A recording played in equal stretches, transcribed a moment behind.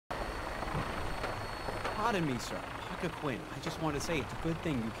Pardon me, sir. Parker Quinn. I just wanted to say it's a good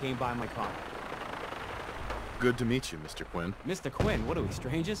thing you came by my car. Good to meet you, Mr. Quinn. Mr. Quinn? What are we,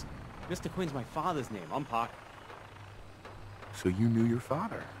 strangers? Mr. Quinn's my father's name. I'm Park. So you knew your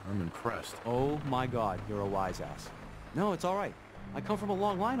father. I'm impressed. Oh my God, you're a wise ass. No, it's all right. I come from a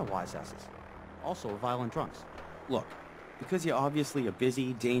long line of wise asses. Also violent drunks. Look, because you're obviously a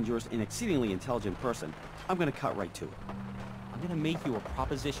busy, dangerous, and exceedingly intelligent person, I'm gonna cut right to it. I'm gonna make you a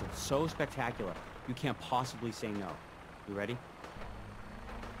proposition so spectacular you can't possibly say no. You ready?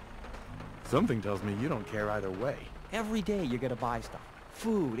 Something tells me you don't care either way. Every day you're gonna buy stuff.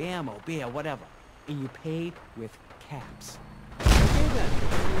 Food, ammo, beer, whatever. And you pay with caps. Okay then,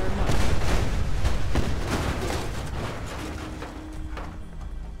 thank you very much.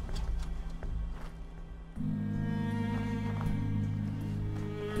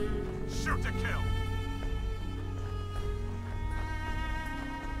 Shoot to kill!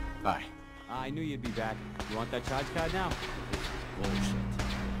 Bye. I knew you'd be back. You want that charge card now? Bullshit.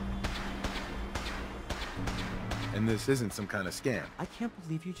 And this isn't some kind of scam. I can't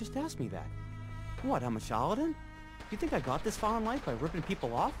believe you just asked me that. What, I'm a charlatan? You think I got this far in life by ripping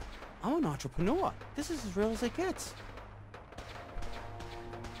people off? I'm an entrepreneur. This is as real as it gets.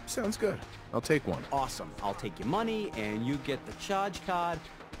 Sounds good. I'll take one. Awesome. I'll take your money, and you get the charge card.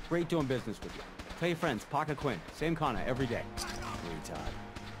 Great doing business with you. Tell your friends, Parker Quinn. Same corner every day. Retard.